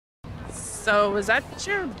So, was that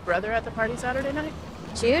your brother at the party Saturday night?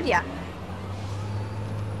 Jude? Yeah.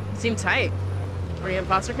 Seemed tight. Were you in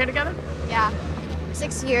foster care together? Yeah.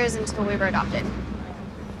 6 years until we were adopted.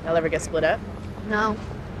 Y'all ever get split up? No.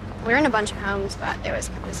 We were in a bunch of homes, but they always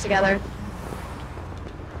kept us together.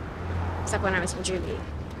 Except when I was in juvie.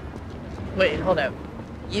 Wait, hold up.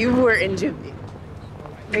 You were in juvie?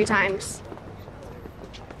 3 times.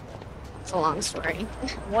 It's a long story.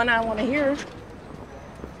 One I want to hear.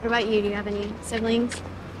 What about you? Do you have any siblings?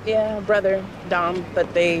 Yeah, brother, Dom,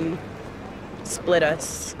 but they split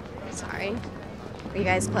us. Sorry. Were you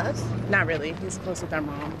guys close? Not really. He's close with our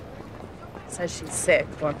mom. Says she's sick,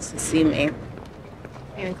 wants to see me.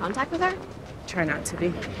 Are you in contact with her? Try not to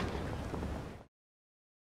be.